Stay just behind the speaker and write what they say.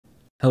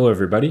Hello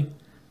everybody,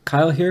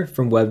 Kyle here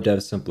from Web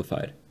Dev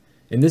Simplified.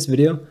 In this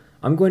video,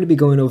 I'm going to be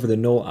going over the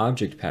Null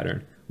Object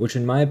Pattern, which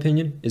in my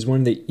opinion is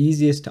one of the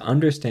easiest to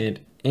understand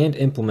and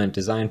implement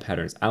design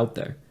patterns out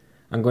there.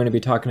 I'm going to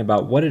be talking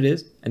about what it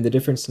is and the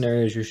different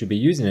scenarios you should be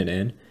using it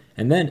in,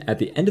 and then at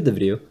the end of the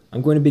video,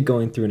 I'm going to be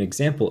going through an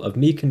example of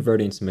me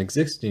converting some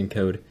existing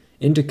code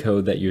into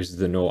code that uses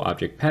the Null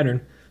Object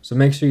Pattern, so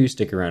make sure you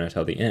stick around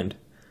until the end.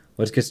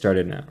 Let's get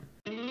started now.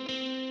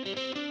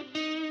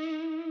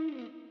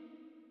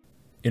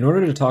 In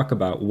order to talk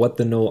about what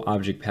the Null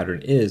Object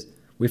Pattern is,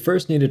 we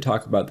first need to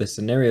talk about the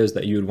scenarios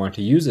that you would want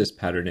to use this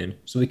pattern in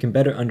so we can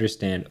better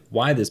understand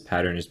why this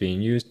pattern is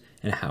being used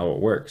and how it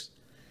works.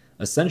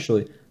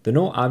 Essentially, the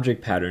Null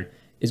Object Pattern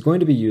is going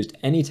to be used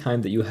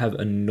anytime that you have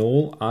a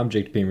null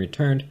object being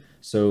returned,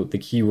 so the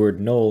keyword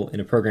null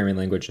in a programming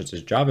language such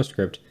as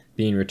JavaScript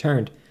being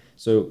returned.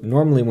 So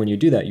normally when you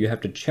do that, you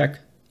have to check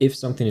if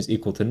something is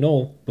equal to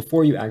null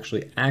before you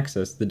actually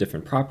access the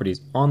different properties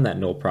on that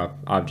null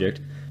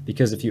object,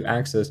 because if you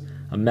access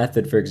a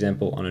method, for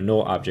example, on a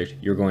null object,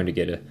 you're going to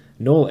get a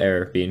null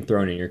error being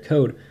thrown in your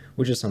code,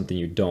 which is something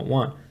you don't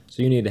want.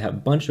 So you need to have a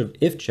bunch of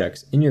if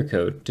checks in your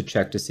code to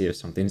check to see if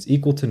something is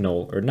equal to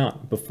null or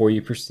not before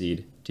you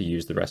proceed to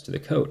use the rest of the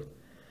code.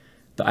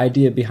 The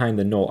idea behind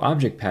the null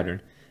object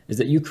pattern is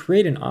that you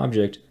create an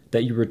object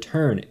that you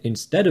return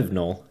instead of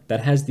null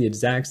that has the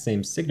exact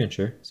same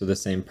signature, so the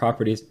same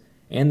properties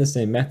and the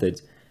same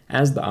methods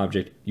as the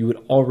object you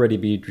would already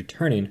be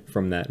returning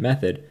from that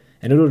method,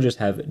 and it'll just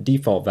have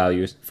default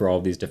values for all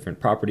these different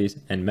properties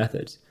and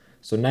methods.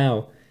 So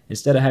now,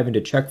 instead of having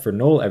to check for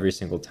null every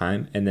single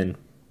time, and then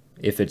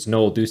if it's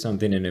null, do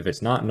something, and if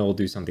it's not null,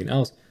 do something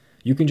else,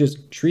 you can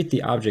just treat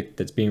the object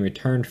that's being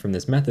returned from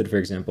this method, for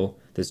example,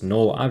 this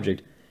null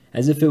object,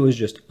 as if it was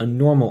just a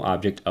normal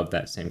object of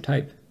that same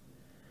type.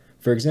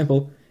 For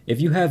example, if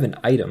you have an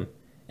item,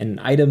 and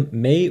an item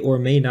may or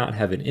may not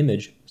have an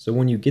image, so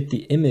when you get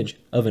the image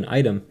of an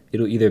item,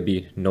 it'll either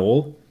be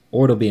null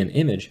or it'll be an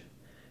image.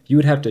 You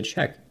would have to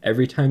check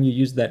every time you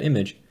use that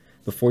image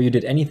before you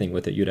did anything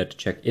with it. You'd have to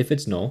check if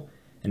it's null,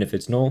 and if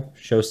it's null,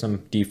 show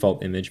some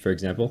default image, for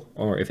example,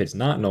 or if it's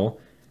not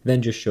null,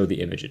 then just show the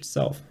image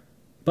itself.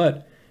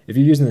 But if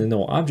you're using the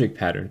null object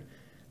pattern,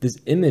 this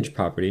image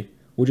property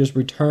will just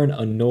return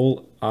a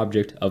null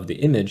object of the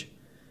image,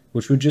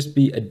 which would just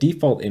be a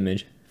default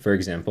image, for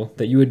example,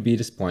 that you would be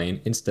displaying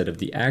instead of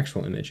the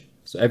actual image.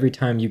 So every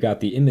time you got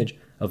the image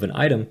of an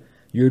item,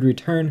 you would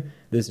return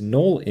this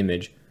null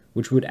image,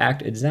 which would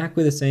act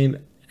exactly the same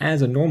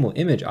as a normal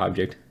image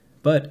object,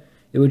 but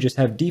it would just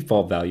have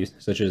default values,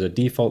 such as a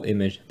default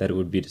image that it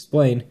would be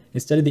displaying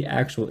instead of the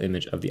actual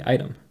image of the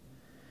item.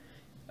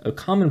 A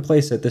common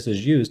place that this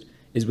is used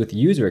is with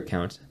user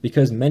accounts,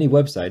 because many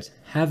websites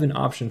have an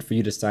option for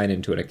you to sign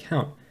into an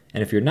account,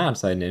 and if you're not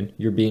signed in,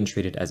 you're being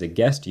treated as a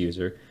guest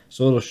user,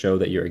 so it'll show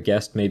that you're a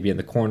guest maybe in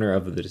the corner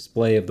of the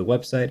display of the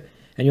website,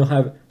 and you'll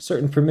have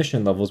certain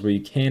permission levels where you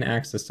can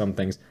access some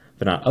things,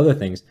 but not other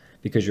things,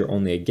 because you're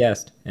only a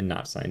guest and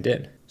not signed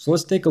in. So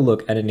let's take a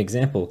look at an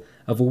example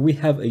of where we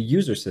have a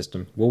user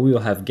system where we will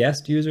have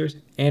guest users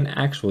and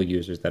actual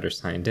users that are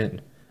signed in.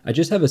 I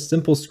just have a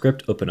simple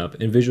script open up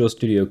in Visual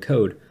Studio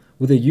Code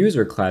with a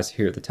user class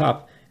here at the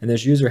top, and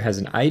this user has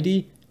an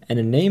ID and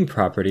a name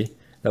property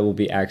that will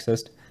be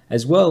accessed,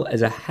 as well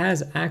as a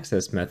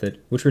hasAccess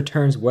method, which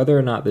returns whether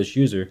or not this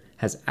user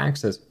has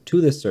access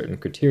to this certain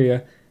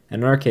criteria,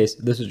 and in our case,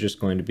 this is just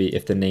going to be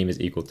if the name is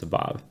equal to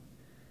Bob.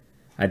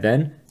 I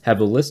then have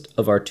a list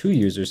of our two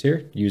users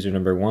here. User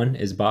number 1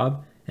 is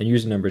Bob, and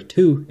user number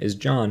 2 is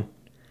John.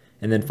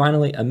 And then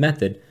finally, a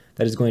method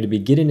that is going to be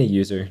getting a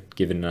user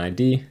given an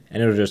ID,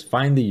 and it'll just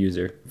find the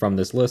user from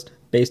this list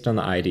based on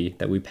the ID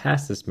that we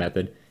pass this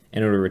method,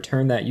 and it'll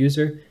return that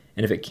user,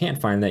 and if it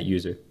can't find that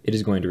user, it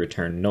is going to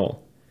return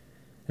null.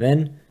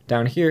 Then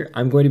down here,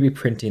 I'm going to be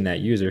printing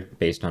that user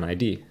based on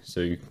ID. So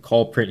you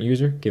call print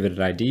user, give it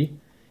an ID,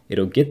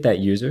 it'll get that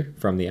user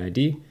from the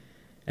ID,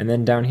 and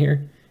then down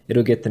here,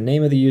 it'll get the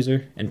name of the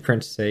user and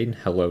print saying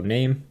hello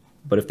name.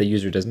 But if the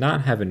user does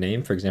not have a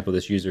name, for example,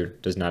 this user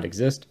does not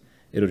exist,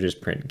 it'll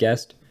just print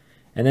guest.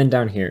 And then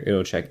down here,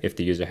 it'll check if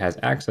the user has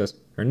access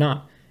or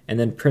not, and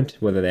then print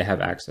whether they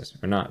have access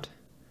or not.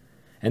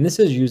 And this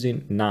is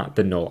using not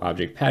the null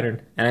object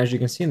pattern. And as you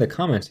can see in the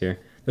comments here,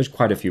 there's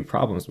quite a few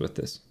problems with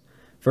this.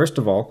 First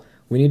of all,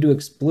 we need to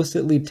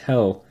explicitly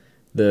tell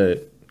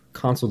the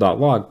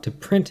console.log to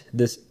print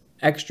this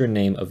extra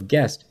name of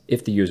guest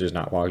if the user is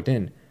not logged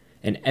in.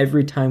 And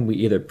every time we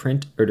either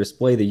print or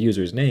display the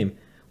user's name,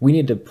 we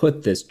need to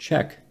put this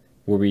check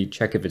where we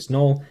check if it's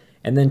null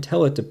and then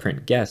tell it to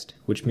print guest,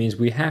 which means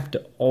we have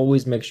to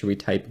always make sure we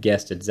type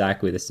guest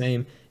exactly the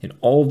same in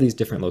all of these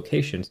different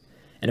locations.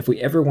 And if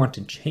we ever want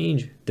to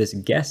change this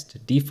guest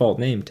default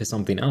name to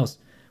something else,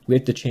 we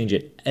have to change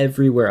it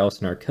everywhere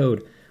else in our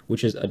code,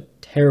 which is a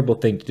terrible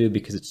thing to do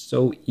because it's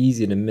so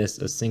easy to miss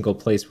a single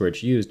place where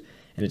it's used,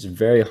 and it's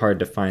very hard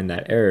to find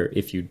that error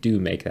if you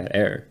do make that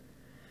error.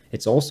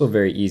 It's also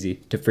very easy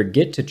to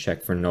forget to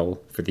check for null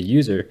for the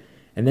user,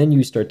 And then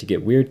you start to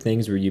get weird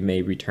things where you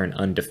may return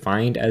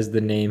undefined as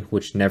the name,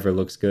 which never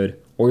looks good,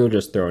 or you'll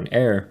just throw an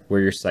error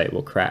where your site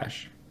will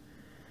crash.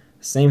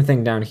 Same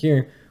thing down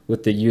here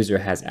with the user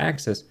has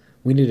access.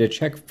 We need to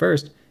check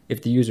first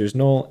if the user is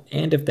null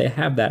and if they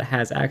have that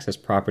has access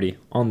property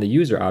on the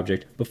user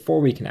object before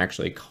we can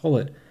actually call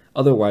it.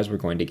 Otherwise, we're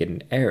going to get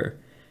an error.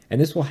 And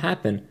this will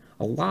happen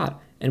a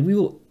lot, and we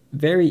will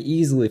very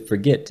easily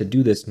forget to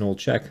do this null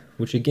check,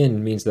 which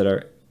again means that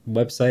our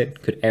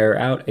website could error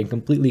out and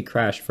completely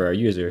crash for our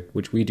user,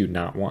 which we do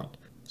not want.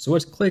 So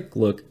let's quick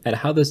look at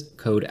how this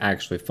code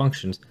actually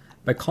functions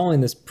by calling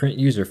this print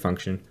user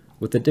function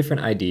with the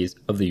different IDs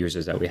of the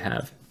users that we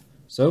have.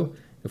 So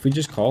if we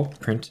just call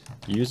print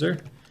user,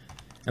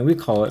 and we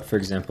call it, for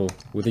example,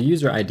 with a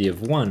user ID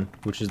of 1,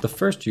 which is the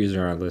first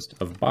user on our list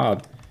of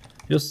Bob,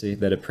 you'll see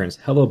that it prints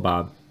hello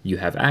Bob, you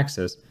have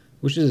access,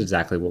 which is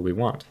exactly what we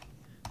want.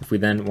 If we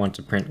then want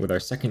to print with our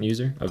second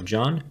user of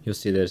John, you'll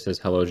see that it says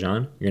hello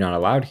John, you're not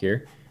allowed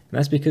here, and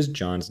that's because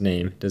John's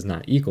name does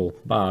not equal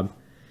Bob.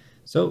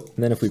 So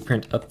then if we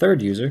print a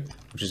third user,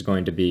 which is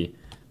going to be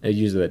a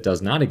user that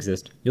does not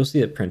exist, you'll see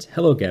it prints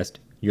hello guest,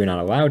 you're not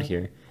allowed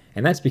here,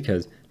 and that's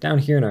because down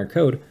here in our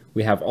code,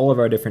 we have all of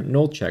our different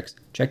null checks,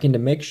 checking to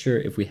make sure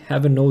if we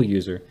have a null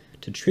user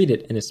to treat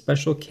it in a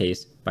special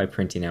case by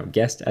printing out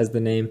guest as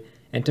the name,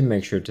 and to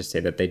make sure to say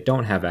that they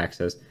don't have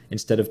access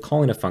instead of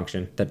calling a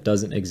function that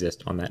doesn't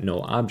exist on that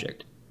null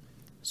object.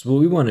 So what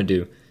we want to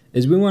do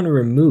is we want to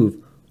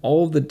remove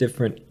all of the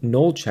different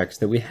null checks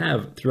that we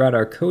have throughout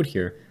our code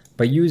here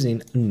by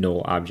using a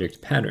null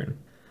object pattern.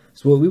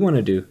 So what we want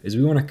to do is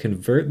we want to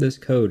convert this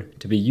code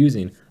to be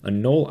using a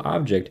null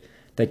object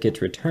that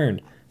gets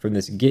returned from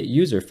this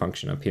getUser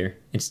function up here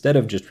instead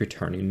of just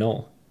returning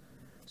null.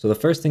 So the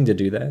first thing to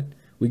do that,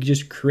 we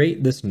just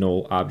create this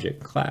null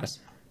object class.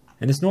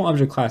 And this null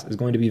object class is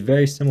going to be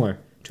very similar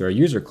to our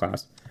user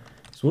class.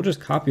 So we'll just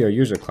copy our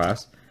user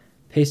class,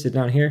 paste it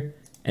down here,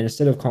 and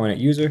instead of calling it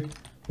user,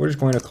 we're just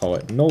going to call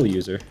it null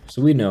user,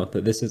 so we know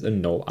that this is a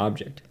null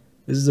object.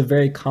 This is a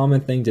very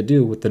common thing to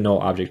do with the null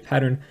object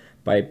pattern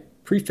by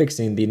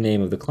prefixing the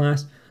name of the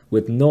class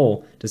with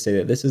null to say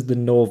that this is the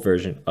null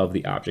version of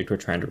the object we're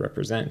trying to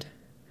represent.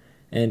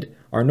 And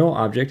our null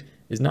object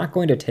is not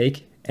going to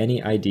take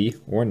any ID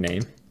or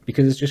name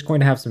because it's just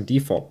going to have some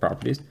default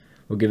properties.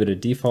 We'll give it a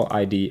default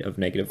ID of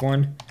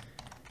 -1,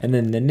 and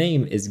then the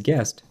name is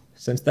guest.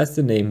 Since that's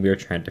the name we are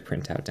trying to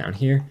print out down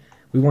here,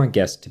 we want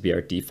guest to be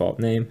our default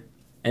name,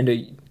 and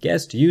a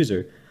guest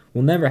user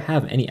will never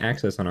have any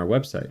access on our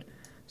website.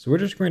 So we're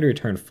just going to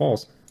return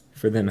false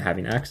for them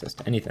having access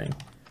to anything.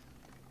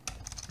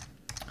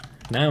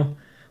 Now,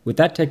 with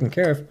that taken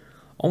care of,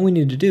 all we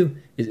need to do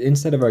is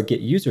instead of our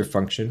getUser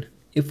function,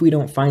 if we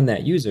don't find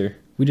that user,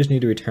 we just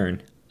need to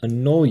return a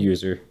null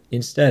user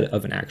instead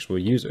of an actual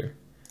user.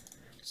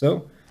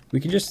 So we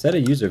can just set a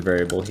user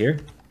variable here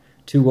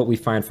to what we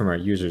find from our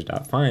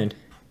users.find,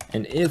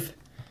 and if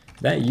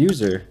that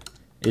user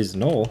is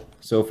null,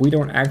 so if we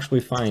don't actually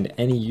find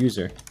any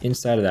user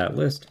inside of that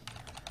list,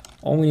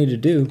 all we need to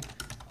do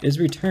is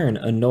return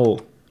a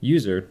null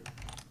user,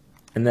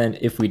 and then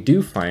if we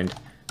do find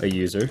a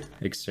user,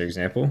 for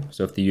example,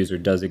 so if the user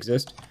does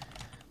exist,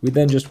 we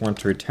then just want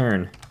to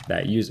return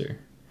that user.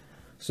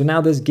 So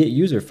now this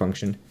getUser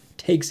function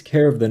takes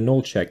care of the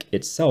null check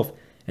itself,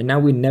 and now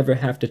we never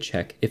have to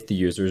check if the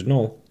user is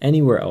null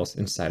anywhere else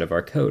inside of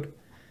our code.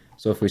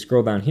 So if we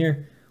scroll down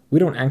here, we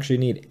don't actually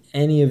need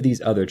any of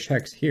these other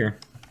checks here.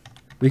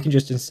 We can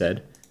just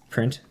instead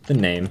print the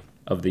name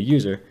of the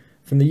user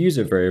from the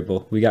user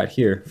variable we got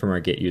here from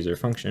our getUser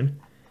function.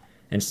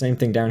 And same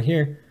thing down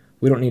here,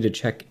 we don't need to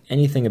check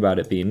anything about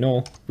it being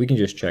null. We can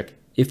just check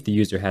if the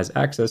user has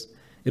access.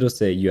 It'll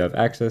say you have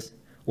access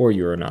or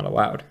you are not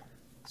allowed.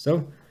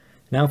 So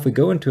now if we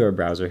go into our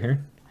browser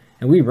here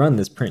and we run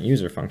this print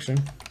user function,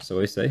 so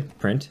we say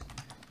print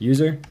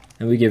user,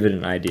 and we give it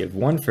an ID of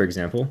 1, for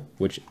example,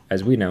 which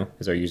as we know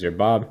is our user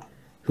Bob,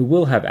 who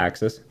will have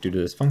access due to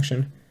this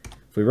function.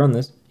 If we run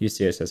this, you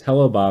see it says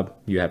hello Bob,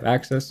 you have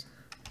access.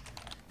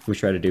 If we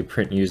try to do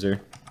print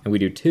user and we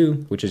do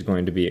 2, which is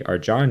going to be our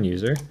John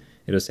user,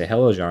 it'll say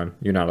hello John,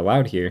 you're not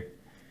allowed here.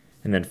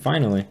 And then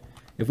finally,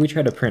 if we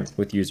try to print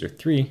with user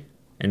 3,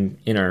 and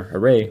in our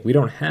array we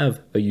don't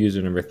have a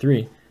user number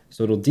 3,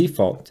 so it'll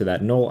default to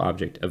that null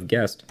object of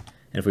guest.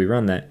 And if we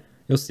run that,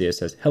 you'll see it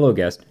says hello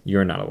guest,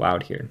 you're not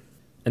allowed here.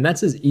 And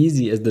that's as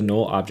easy as the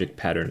null object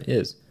pattern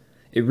is.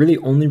 It really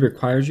only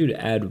requires you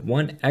to add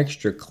one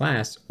extra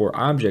class or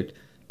object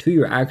to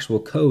your actual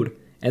code,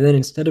 and then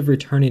instead of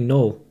returning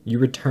null, you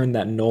return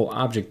that null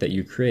object that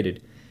you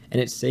created,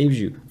 and it saves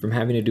you from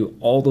having to do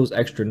all those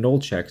extra null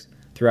checks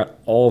throughout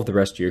all of the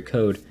rest of your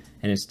code,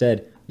 and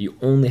instead you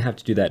only have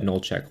to do that null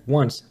check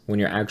once when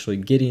you're actually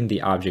getting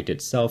the object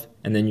itself,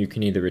 and then you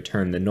can either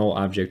return the null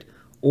object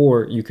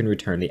or you can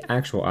return the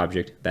actual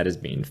object that is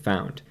being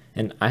found.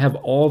 And I have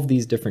all of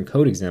these different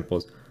code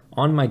examples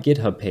on my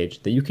GitHub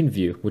page that you can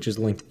view, which is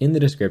linked in the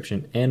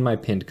description and my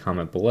pinned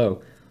comment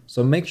below.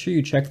 So make sure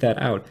you check that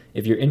out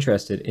if you're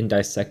interested in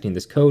dissecting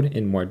this code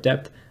in more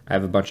depth. I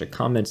have a bunch of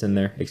comments in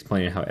there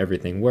explaining how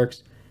everything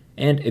works.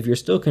 And if you're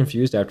still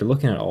confused after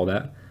looking at all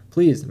that,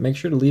 please make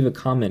sure to leave a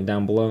comment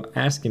down below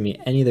asking me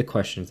any of the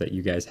questions that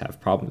you guys have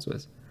problems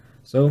with.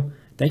 So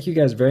thank you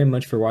guys very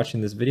much for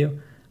watching this video.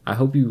 I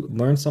hope you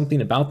learned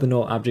something about the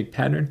null object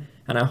pattern,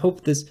 and I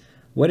hope this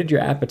whetted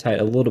your appetite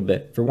a little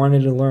bit for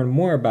wanting to learn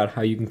more about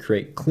how you can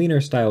create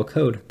cleaner style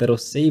code that'll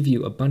save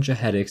you a bunch of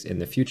headaches in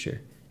the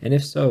future. And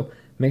if so,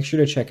 make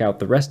sure to check out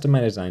the rest of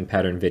my design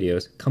pattern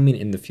videos coming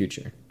in the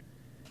future.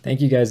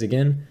 Thank you guys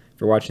again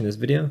for watching this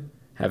video.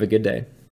 Have a good day.